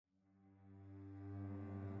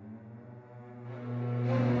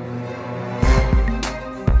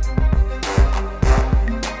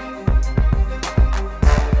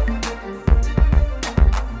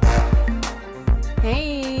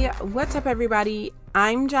What's up, everybody?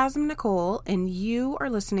 I'm Jasmine Nicole, and you are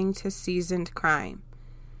listening to Seasoned Crime,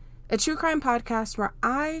 a true crime podcast where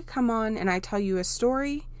I come on and I tell you a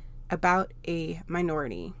story about a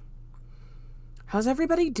minority. How's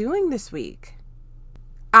everybody doing this week?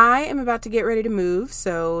 I am about to get ready to move,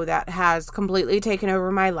 so that has completely taken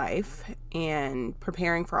over my life and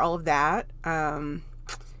preparing for all of that. And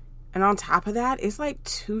on top of that, it's like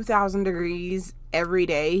 2,000 degrees every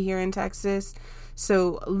day here in Texas.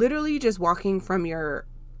 So literally just walking from your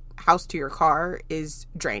house to your car is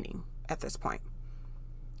draining at this point.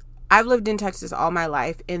 I've lived in Texas all my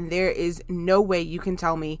life, and there is no way you can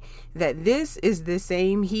tell me that this is the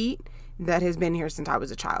same heat that has been here since I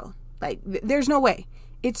was a child. Like, there's no way.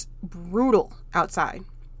 It's brutal outside.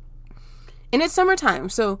 And it's summertime,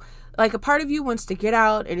 so like a part of you wants to get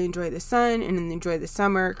out and enjoy the sun and enjoy the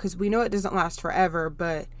summer, because we know it doesn't last forever,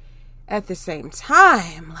 but at the same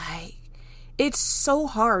time, like, it's so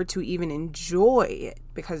hard to even enjoy it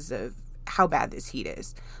because of how bad this heat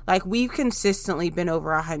is. Like, we've consistently been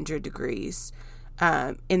over 100 degrees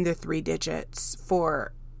in the 3 digits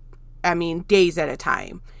for, days at a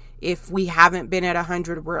time. If we haven't been at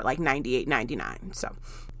 100, we're at like 98, 99. So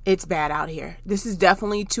it's bad out here. This is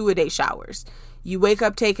definitely 2-a-day showers. You wake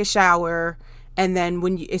up, take a shower, and then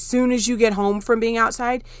as soon as you get home from being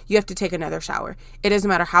outside, you have to take another shower. It doesn't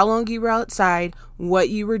matter how long you were outside, what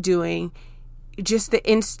you were doing. Just the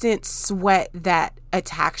instant sweat that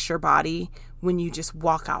attacks your body when you just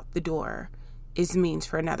walk out the door is means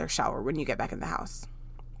for another shower when you get back in the house.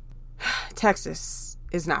 Texas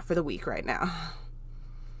is not for the weak right now.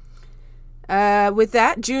 With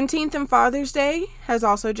that, Juneteenth and Father's Day has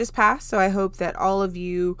also just passed, so I hope that all of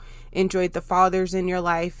you enjoyed the fathers in your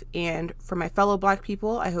life. And for my fellow Black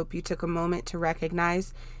people, I hope you took a moment to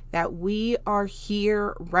recognize that we are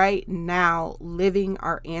here right now living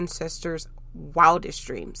our ancestors' wildest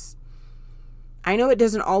dreams. I know it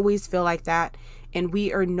doesn't always feel like that, and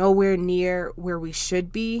we are nowhere near where we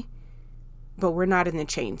should be, but we're not in the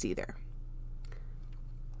chains either.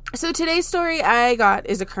 So today's story I got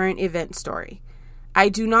is a current event story. I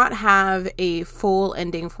do not have a full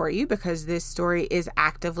ending for you because this story is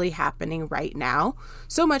actively happening right now,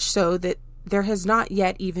 so much so that there has not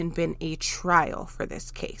yet even been a trial for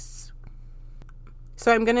this case.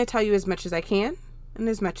 So I'm going to tell you as much as I can and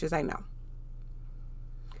as much as I know.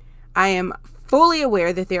 I am fully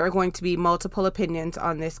aware that there are going to be multiple opinions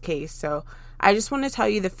on this case, so I just want to tell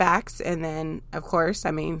you the facts, and then, of course,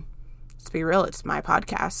 let's be real, it's my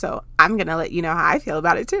podcast, so I'm going to let you know how I feel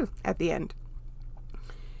about it too at the end.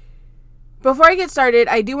 Before I get started,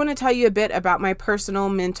 I do want to tell you a bit about my personal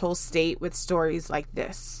mental state with stories like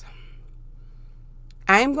this.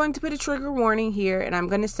 I am going to put a trigger warning here, and I'm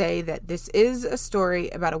going to say that this is a story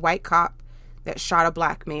about a white cop that shot a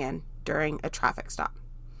Black man during a traffic stop.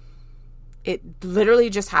 It literally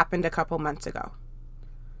just happened a couple months ago.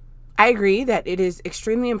 I agree that it is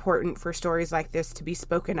extremely important for stories like this to be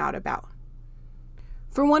spoken out about.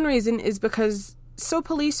 For one reason is because so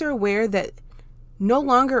police are aware that no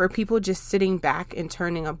longer are people just sitting back and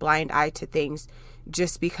turning a blind eye to things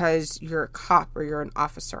just because you're a cop or you're an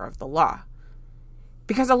officer of the law.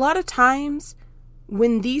 Because a lot of times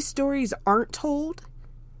when these stories aren't told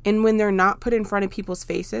and when they're not put in front of people's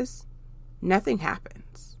faces, nothing happens.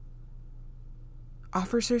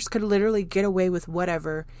 Officers could literally get away with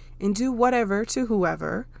whatever and do whatever to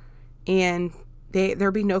whoever, and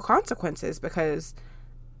there'd be no consequences because,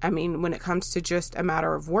 when it comes to just a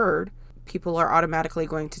matter of word, people are automatically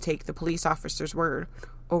going to take the police officer's word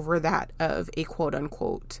over that of a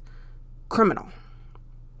quote-unquote criminal.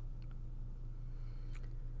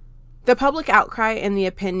 The public outcry and the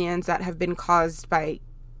opinions that have been caused by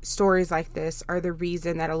stories like this are the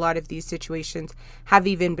reason that a lot of these situations have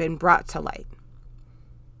even been brought to light.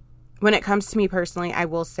 When it comes to me personally, I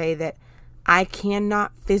will say that I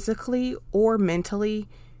cannot physically or mentally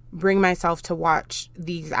bring myself to watch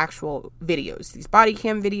these actual videos, these body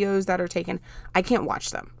cam videos that are taken. I can't watch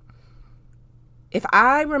them. If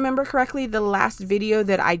I remember correctly, the last video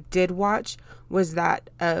that I did watch was that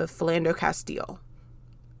of Philando Castile.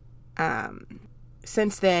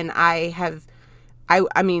 Since then,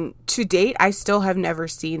 to date, I still have never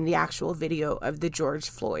seen the actual video of the George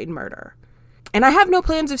Floyd murder. And I have no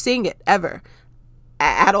plans of seeing it ever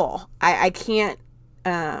at all. I can't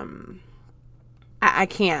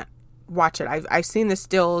watch it. I've seen the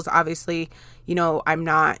stills. Obviously, I'm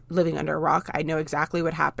not living under a rock. I know exactly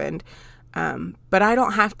what happened. But I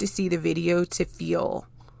don't have to see the video to feel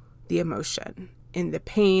the emotion, and the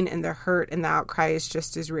pain and the hurt and the outcry is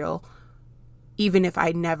just as real. Even if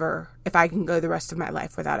I can go the rest of my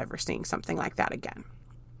life without ever seeing something like that again.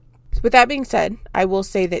 With that being said, I will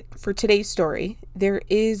say that for today's story, there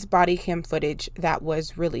is body cam footage that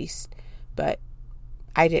was released, but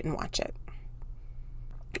I didn't watch it.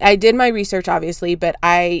 I did my research, obviously, but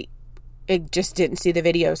I just didn't see the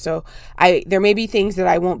video. So there may be things that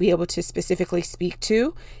I won't be able to specifically speak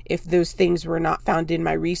to if those things were not found in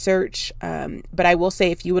my research. But I will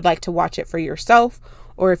say, if you would like to watch it for yourself,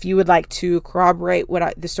 or if you would like to corroborate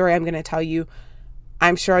the story I'm going to tell you,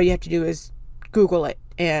 I'm sure all you have to do is Google it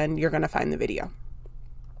and you're going to find the video.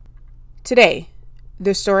 Today,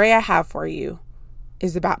 the story I have for you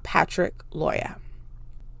is about Patrick Loya.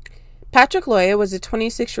 Patrick Loya was a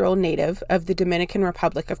 26-year-old native of the Dominican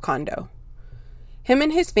Republic of Congo. Him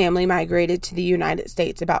and his family migrated to the United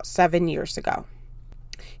States about 7 years ago.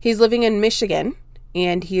 He's living in Michigan,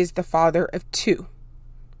 and he is the father of 2.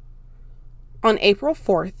 On April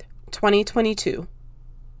 4th, 2022,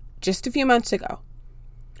 just a few months ago,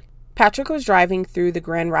 Patrick was driving through the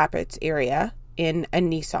Grand Rapids area in a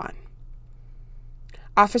Nissan.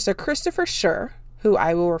 Officer Christopher Schur, who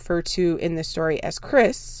I will refer to in the story as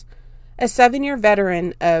Chris, a 7-year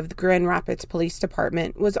veteran of the Grand Rapids Police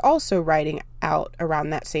Department, was also riding out around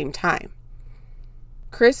that same time.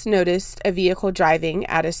 Chris noticed a vehicle driving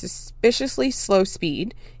at a suspiciously slow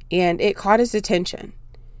speed, and it caught his attention.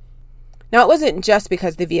 Now, it wasn't just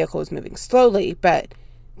because the vehicle was moving slowly, but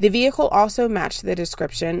the vehicle also matched the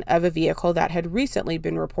description of a vehicle that had recently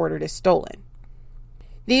been reported as stolen.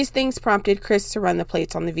 These things prompted Chris to run the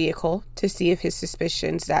plates on the vehicle to see if his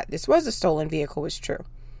suspicions that this was a stolen vehicle was true.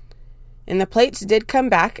 And the plates did come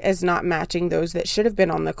back as not matching those that should have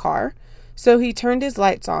been on the car, so he turned his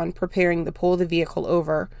lights on, preparing to pull the vehicle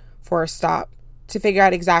over for a stop to figure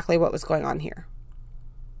out exactly what was going on here.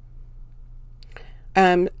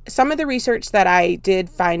 Some of the research that I did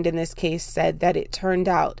find in this case said that it turned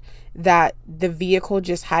out that the vehicle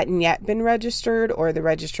just hadn't yet been registered, or the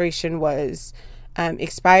registration was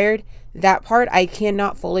expired. That part I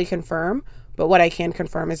cannot fully confirm, but what I can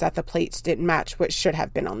confirm is that the plates didn't match what should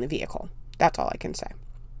have been on the vehicle. That's all I can say.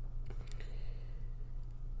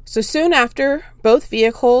 So soon after both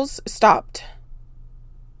vehicles stopped,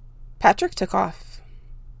 Patrick took off.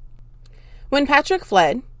 When Patrick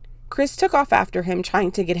fled, Chris took off after him,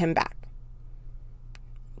 trying to get him back.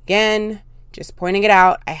 Again, just pointing it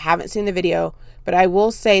out, I haven't seen the video, but I will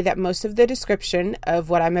say that most of the description of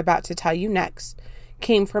what I'm about to tell you next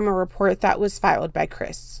came from a report that was filed by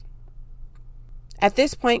Chris. At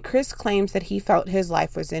this point, Chris claims that he felt his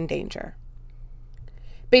life was in danger.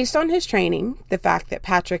 Based on his training, the fact that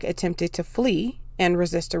Patrick attempted to flee and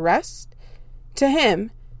resist arrest, to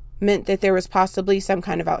him, meant that there was possibly some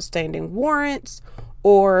kind of outstanding warrants,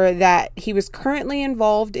 or that he was currently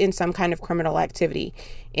involved in some kind of criminal activity,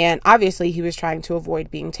 and obviously he was trying to avoid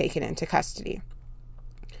being taken into custody.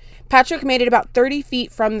 Patrick made it about 30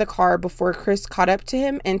 feet from the car before Chris caught up to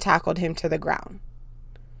him and tackled him to the ground.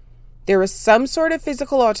 There was some sort of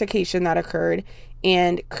physical altercation that occurred,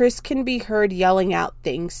 and Chris can be heard yelling out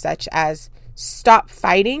things such as "stop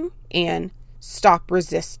fighting" and "stop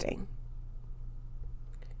resisting."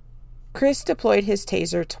 Chris deployed his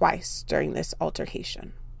taser twice during this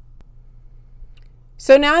altercation.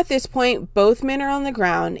 So now at this point, both men are on the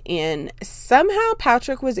ground, and somehow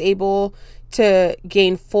Patrick was able to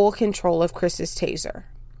gain full control of Chris's taser.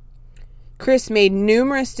 Chris made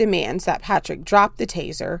numerous demands that Patrick drop the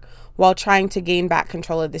taser while trying to gain back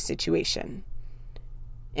control of the situation.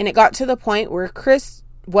 And it got to the point where Chris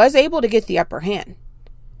was able to get the upper hand.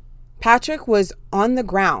 Patrick was on the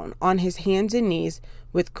ground on his hands and knees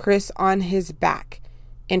with Chris on his back.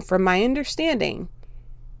 And from my understanding,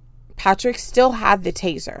 Patrick still had the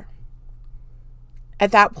taser.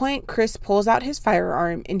 At that point, Chris pulls out his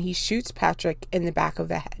firearm and he shoots Patrick in the back of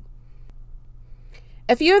the head.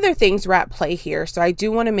 A few other things were at play here, so I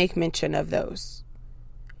do want to make mention of those.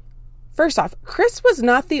 First off, Chris was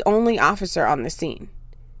not the only officer on the scene.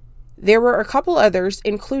 There were a couple others,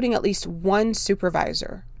 including at least one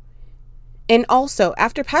supervisor. And also,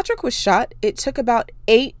 after Patrick was shot, it took about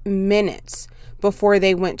 8 minutes before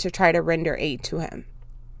they went to try to render aid to him.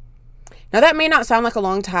 Now, that may not sound like a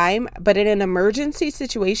long time, but in an emergency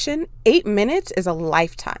situation, 8 minutes is a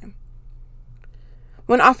lifetime.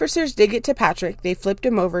 When officers did get to Patrick, they flipped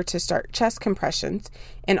him over to start chest compressions,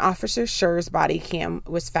 and Officer Schur's body cam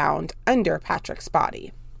was found under Patrick's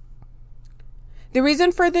body. The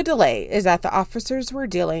reason for the delay is that the officers were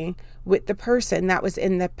dealing with the person that was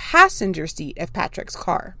in the passenger seat of Patrick's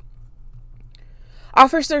car.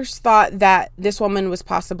 Officers thought that this woman was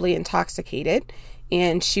possibly intoxicated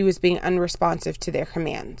and she was being unresponsive to their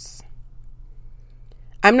commands.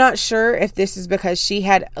 I'm not sure if this is because she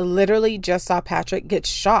had literally just saw Patrick get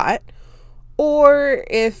shot, or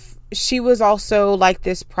if she was also like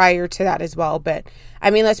this prior to that as well. But I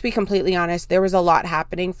mean, let's be completely honest. There was a lot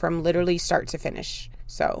happening from literally start to finish.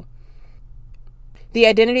 So the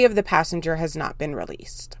identity of the passenger has not been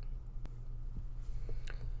released.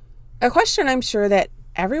 A question I'm sure that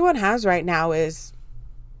everyone has right now is,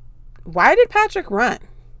 why did Patrick run?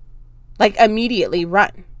 Like, immediately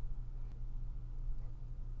run.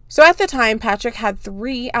 So at the time, Patrick had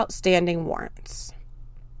 3 outstanding warrants.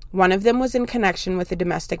 One of them was in connection with a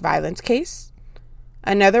domestic violence case.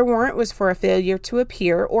 Another warrant was for a failure to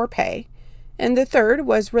appear or pay. And the third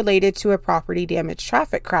was related to a property damage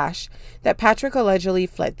traffic crash that Patrick allegedly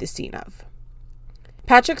fled the scene of.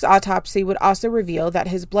 Patrick's autopsy would also reveal that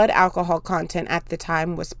his blood alcohol content at the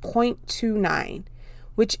time was 0.29,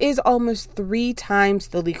 which is almost 3 times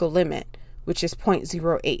the legal limit, which is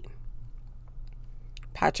 0.08.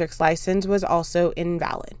 Patrick's license was also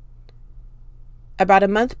invalid. About a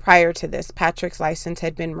month prior to this, Patrick's license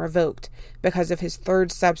had been revoked because of his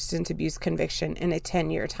 3rd substance abuse conviction in a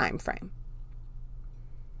 10-year time frame.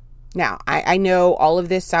 Now, I know all of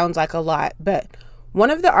this sounds like a lot, but one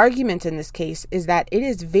of the arguments in this case is that it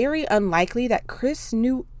is very unlikely that Chris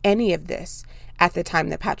knew any of this at the time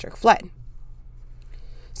that Patrick fled.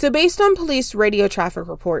 So based on police radio traffic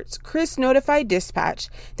reports, Chris notified dispatch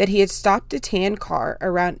that he had stopped a tan car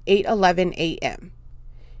around 8:11 a.m.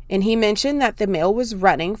 And he mentioned that the male was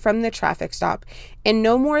running from the traffic stop, and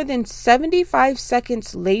no more than 75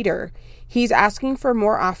 seconds later, he's asking for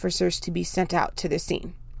more officers to be sent out to the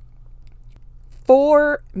scene.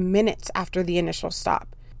 4 minutes after the initial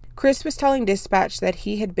stop, Chris was telling dispatch that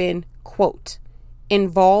he had been, quote,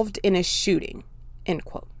 involved in a shooting, end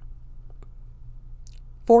quote.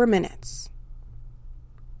 4 minutes.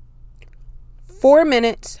 4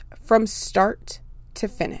 minutes from start to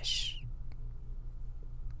finish.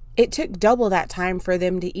 It took double that time for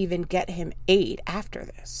them to even get him aid after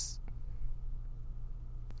this.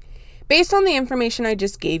 Based on the information I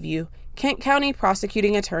just gave you, Kent County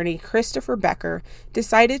prosecuting attorney Christopher Becker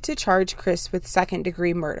decided to charge Chris with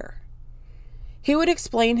second-degree murder. He would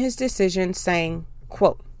explain his decision saying,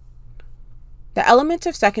 quote, the elements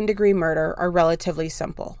of second-degree murder are relatively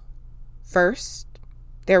simple. First,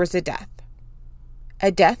 there was a death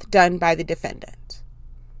done by the defendant.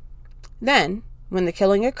 Then, when the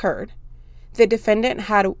killing occurred, the defendant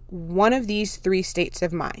had one of these 3 states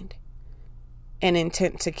of mind: an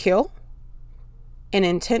intent to kill, an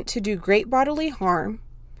intent to do great bodily harm,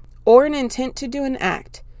 or an intent to do an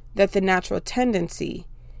act that the natural tendency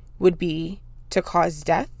would be to cause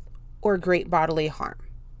death or great bodily harm.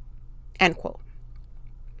 End quote.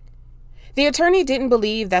 The attorney didn't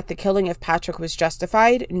believe that the killing of Patrick was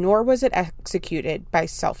justified, nor was it executed by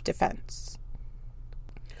self-defense.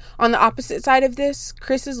 On the opposite side of this,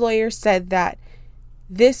 Chris's lawyer said that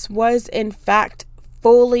this was in fact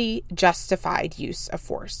fully justified use of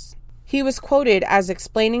force. He was quoted as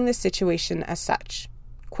explaining the situation as such,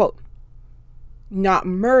 quote, not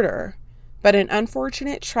murder, but an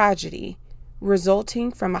unfortunate tragedy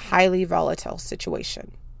resulting from a highly volatile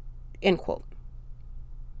situation, end quote.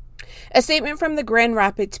 A statement from the Grand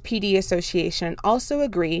Rapids PD Association also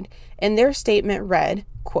agreed, and their statement read,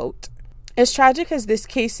 quote, as tragic as this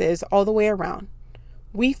case is all the way around,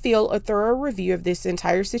 we feel a thorough review of this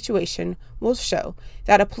entire situation will show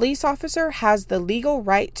that a police officer has the legal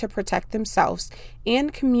right to protect themselves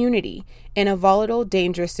and community in a volatile,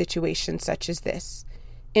 dangerous situation such as this,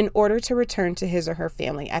 in order to return to his or her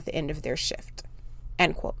family at the end of their shift.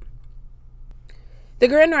 End quote. The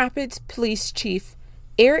Grand Rapids Police Chief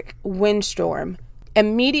Eric Windstorm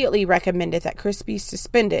immediately recommended that Chris be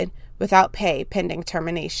suspended without pay pending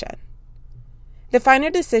termination. The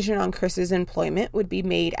final decision on Chris's employment would be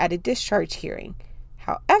made at a discharge hearing.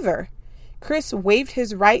 However, Chris waived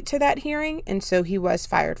his right to that hearing, and so he was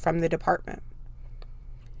fired from the department.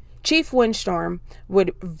 Chief Windstorm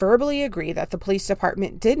would verbally agree that the police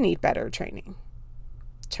department did need better training.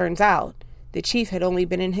 Turns out, the chief had only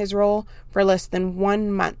been in his role for less than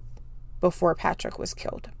 1 month before Patrick was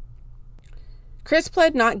killed. Chris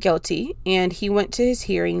pled not guilty, and he went to his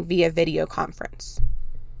hearing via video conference.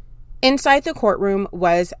 Inside the courtroom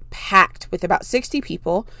was packed with about 60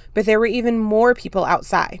 people, but there were even more people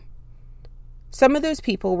outside. Some of those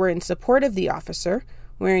people were in support of the officer,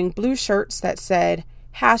 wearing blue shirts that said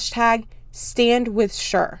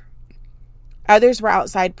 #StandWithSure. Others were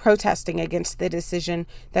outside protesting against the decision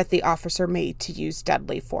that the officer made to use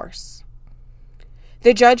deadly force.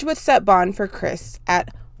 The judge would set bond for Chris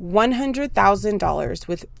at $100,000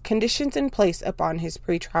 with conditions in place upon his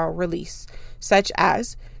pretrial release, such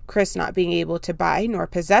as Chris not being able to buy nor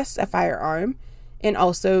possess a firearm, and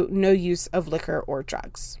also no use of liquor or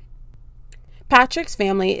drugs. Patrick's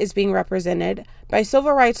family is being represented by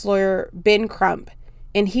civil rights lawyer Ben Crump,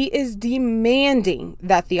 and he is demanding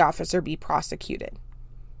that the officer be prosecuted.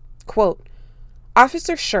 Quote,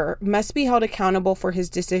 Officer Schur must be held accountable for his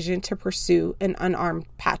decision to pursue an unarmed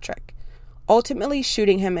Patrick, ultimately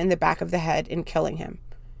shooting him in the back of the head and killing him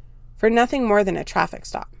for nothing more than a traffic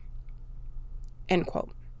stop. End quote.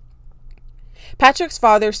 Patrick's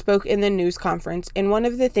father spoke in the news conference, and one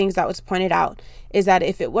of the things that was pointed out is that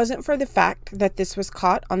if it wasn't for the fact that this was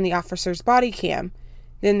caught on the officer's body cam,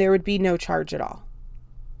 then there would be no charge at all.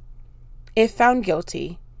 If found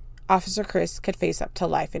guilty, Officer Chris could face up to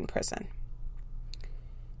life in prison.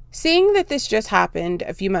 Seeing that this just happened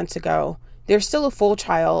a few months ago, there's still a full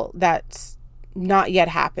trial that's not yet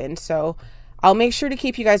happened, so I'll make sure to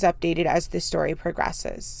keep you guys updated as this story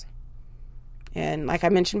progresses. And like I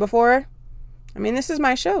mentioned before, this is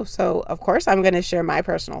my show, so of course I'm going to share my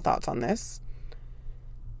personal thoughts on this.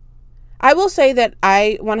 I will say that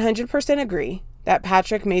I 100% agree that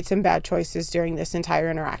Patrick made some bad choices during this entire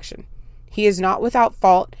interaction. He is not without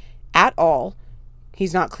fault at all.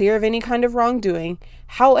 He's not clear of any kind of wrongdoing.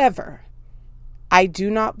 However, I do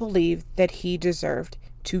not believe that he deserved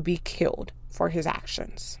to be killed for his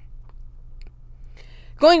actions.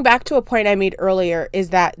 Going back to a point I made earlier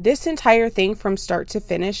is that this entire thing from start to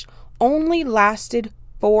finish only lasted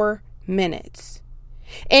 4 minutes.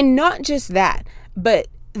 And not just that, but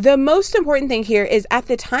the most important thing here is at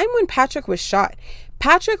the time when Patrick was shot,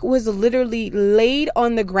 Patrick was literally laid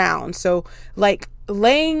on the ground. So like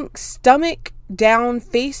laying stomach down,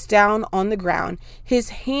 face down on the ground, his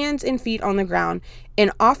hands and feet on the ground, and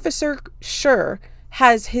Officer Schur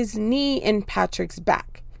has his knee in Patrick's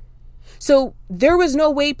back. So there was no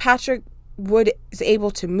way Patrick was able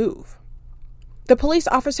to move. The police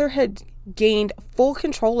officer had gained full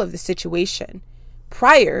control of the situation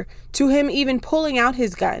prior to him even pulling out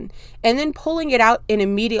his gun and then pulling it out and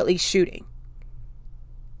immediately shooting.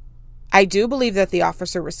 I do believe that the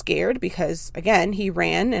officer was scared because, again, he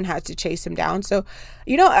ran and had to chase him down. So,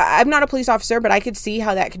 I'm not a police officer, but I could see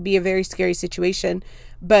how that could be a very scary situation.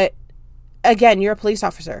 But again, you're a police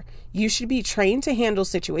officer. You should be trained to handle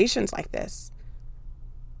situations like this.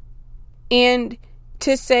 And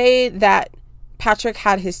to say that Patrick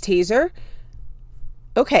had his taser,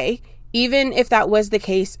 okay, even if that was the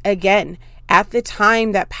case, again, at the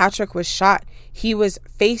time that Patrick was shot, he was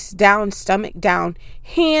face down, stomach down,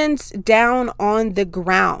 hands down on the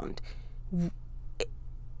ground.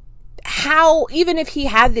 How, even if he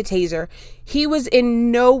had the taser, he was in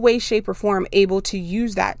no way, shape, or form able to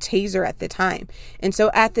use that taser at the time. And so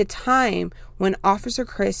at the time when Officer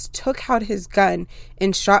Chris took out his gun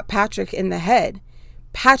and shot Patrick in the head,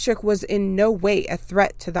 Patrick was in no way a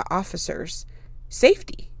threat to the officer's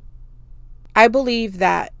safety. I believe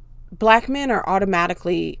that Black men are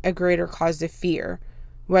automatically a greater cause of fear,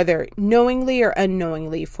 whether knowingly or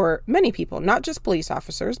unknowingly, for many people, not just police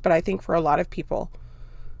officers, but I think for a lot of people,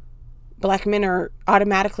 Black men are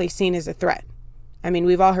automatically seen as a threat.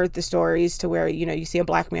 We've all heard the stories to where, you see a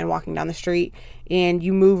Black man walking down the street and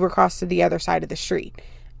you move across to the other side of the street.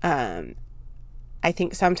 I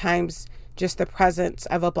think sometimes just the presence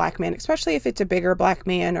of a Black man, especially if it's a bigger Black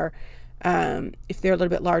man or if they're a little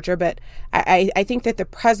bit larger, but I think that the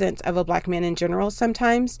presence of a Black man in general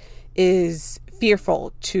sometimes is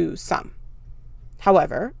fearful to some.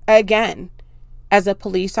 However, again, as a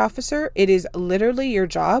police officer, it is literally your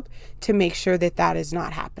job to make sure that that is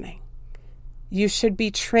not happening. You should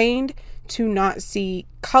be trained to not see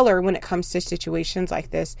color when it comes to situations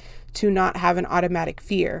like this, to not have an automatic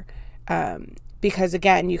fear. Because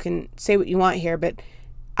again, you can say what you want here, but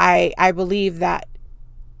I believe that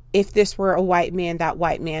if this were a white man, that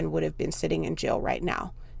white man would have been sitting in jail right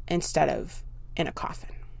now instead of in a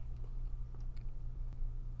coffin.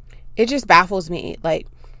 It just baffles me.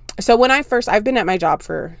 So when I've been at my job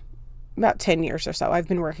for about 10 years or so. I've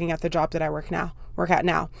been working at the job that I work at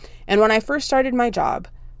now. And when I first started my job,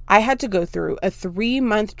 I had to go through a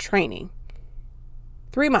 3-month training.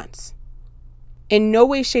 3 months. In no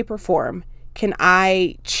way, shape, or form can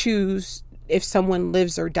I choose if someone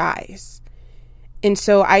lives or dies. And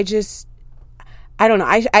so I don't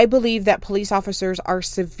know. I believe that police officers are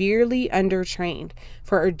severely undertrained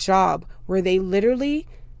for a job where they literally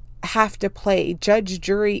have to play judge,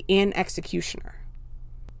 jury, and executioner.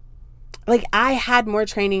 I have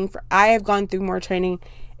gone through more training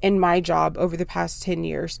in my job over the past 10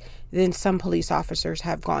 years than some police officers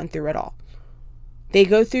have gone through at all. They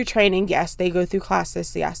go through training, yes. They go through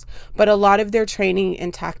classes, yes. But a lot of their training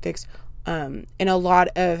and tactics and a lot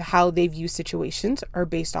of how they view situations are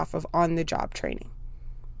based off of on-the-job training.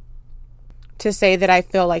 To say that I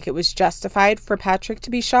feel like it was justified for Patrick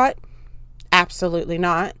to be shot, Absolutely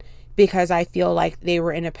not, because I feel like they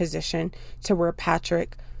were in a position to where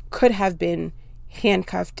Patrick could have been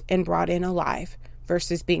handcuffed and brought in alive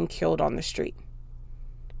versus being killed on the street.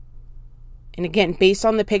 And again, based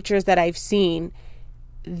on the pictures that I've seen,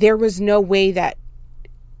 there was no way that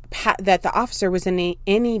the officer was in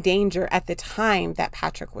any danger at the time that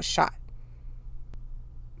Patrick was shot.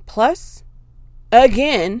 Plus,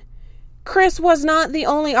 again, Chris was not the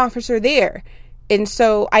only officer there. And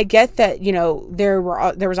so I get that, there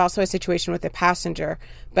was also a situation with the passenger.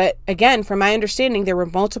 But again, from my understanding, there were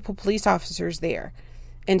multiple police officers there.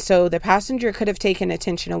 And so the passenger could have taken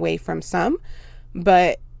attention away from some.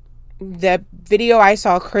 But the video I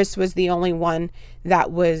saw, Chris was the only one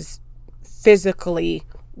that was physically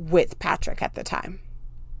with Patrick at the time.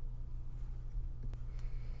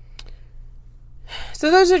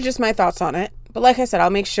 So those are just my thoughts on it. But like I said, I'll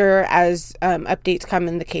make sure as updates come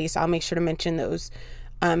in the case, I'll make sure to mention those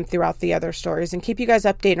throughout the other stories and keep you guys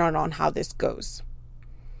updated on how this goes.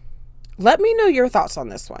 Let me know your thoughts on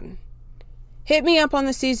this one. Hit me up on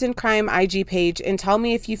the Seasoned Crime IG page and tell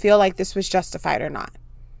me if you feel like this was justified or not.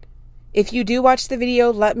 If you do watch the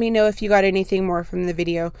video, let me know if you got anything more from the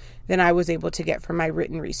video than I was able to get from my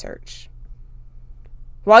written research.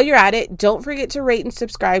 While you're at it, don't forget to rate and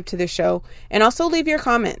subscribe to the show and also leave your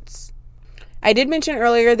comments. I did mention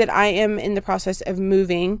earlier that I am in the process of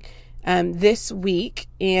moving this week,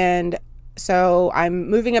 and so I'm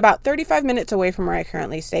moving about 35 minutes away from where I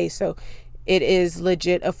currently stay, so it is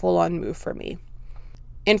legit a full-on move for me.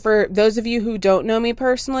 And for those of you who don't know me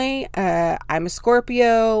personally, I'm a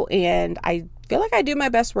Scorpio, and I feel like I do my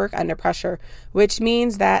best work under pressure, which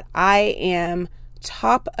means that I am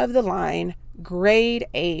top of the line, grade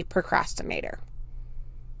A procrastinator.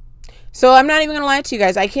 So I'm not even going to lie to you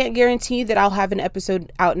guys. I can't guarantee that I'll have an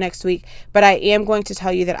episode out next week, but I am going to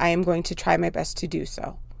tell you that I am going to try my best to do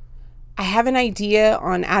so. I have an idea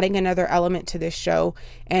on adding another element to this show,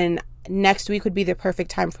 and next week would be the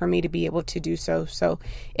perfect time for me to be able to do so. So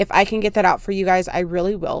if I can get that out for you guys, I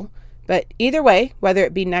really will. But either way, whether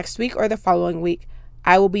it be next week or the following week,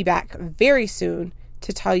 I will be back very soon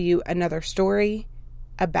to tell you another story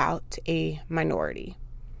about a minority.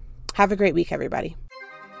 Have a great week, everybody.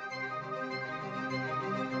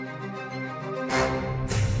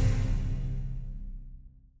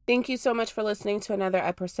 Thank you so much for listening to another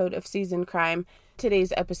episode of Seasoned Crime.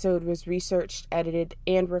 Today's episode was researched, edited,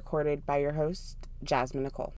 and recorded by your host, Jasmine Nicole.